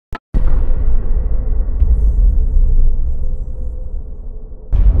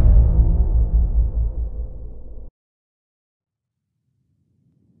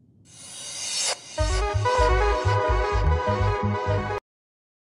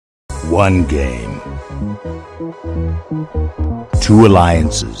One game. Two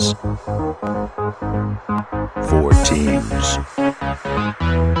alliances. 4 teams.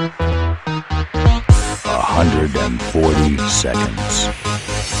 140 seconds.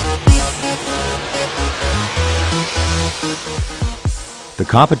 The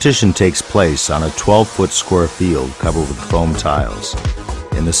competition takes place on a 12-foot square field covered with foam tiles.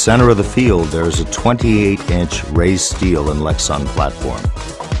 In the center of the field, there is a 28-inch raised steel and Lexan platform.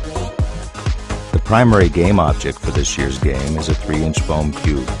 The primary game object for this year's game is a 3-inch foam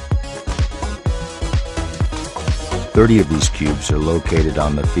cube. 30 of these cubes are located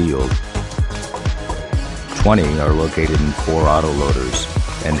on the field, 20 are located in 4 autoloaders,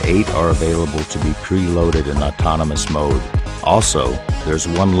 and 8 are available to be preloaded in autonomous mode. Also, there's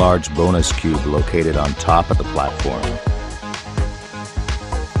 1 large bonus cube located on top of the platform.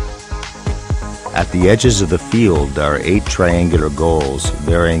 At the edges of the field, there are 8 triangular goals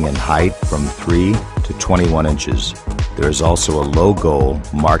varying in height from 3 to 21 inches. There is also a low goal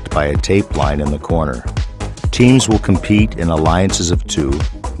marked by a tape line in the corner. Teams will compete in alliances of 2,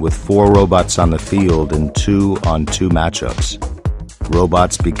 with 4 robots on the field in 2-on-2 matchups.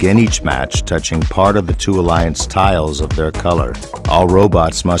 Robots begin each match touching part of the 2 alliance tiles of their color. All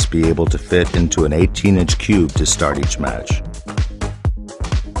robots must be able to fit into an 18-inch cube to start each match.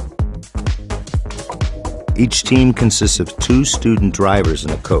 Each team consists of 2 student drivers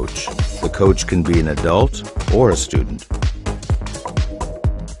and a coach. The coach can be an adult or a student.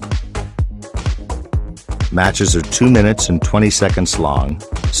 Matches are 2 minutes and 20 seconds long,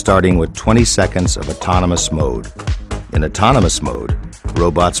 starting with 20 seconds of autonomous mode. In autonomous mode,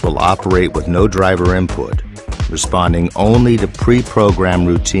 robots will operate with no driver input, responding only to pre-programmed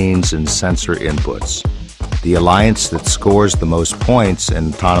routines and sensor inputs. The alliance that scores the most points in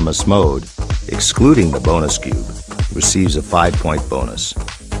autonomous mode, excluding the bonus cube, receives a 5-point bonus.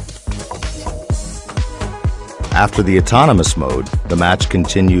 After the autonomous mode, the match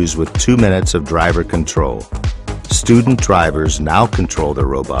continues with 2 minutes of driver control. Student drivers now control their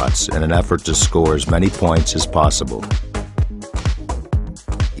robots in an effort to score as many points as possible.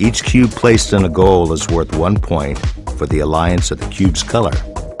 Each cube placed in a goal is worth 1 point for the alliance of the cube's color.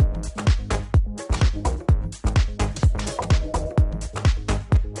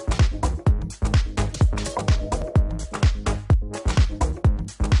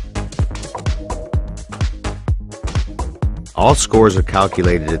 All scores are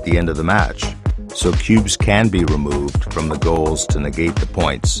calculated at the end of the match, so cubes can be removed from the goals to negate the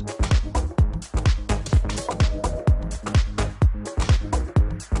points.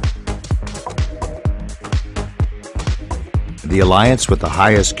 The alliance with the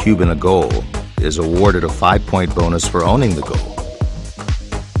highest cube in a goal is awarded a 5-point bonus for owning the goal.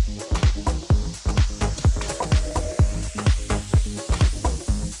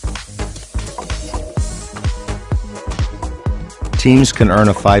 Teams can earn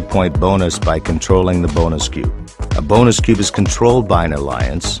a 5-point bonus by controlling the bonus cube. A bonus cube is controlled by an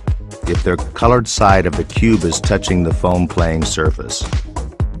alliance if their colored side of the cube is touching the foam playing surface.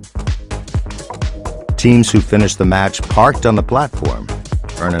 Teams who finish the match parked on the platform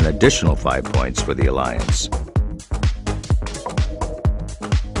earn an additional 5 points for the alliance.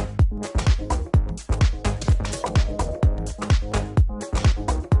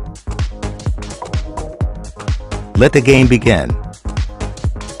 Let the game begin.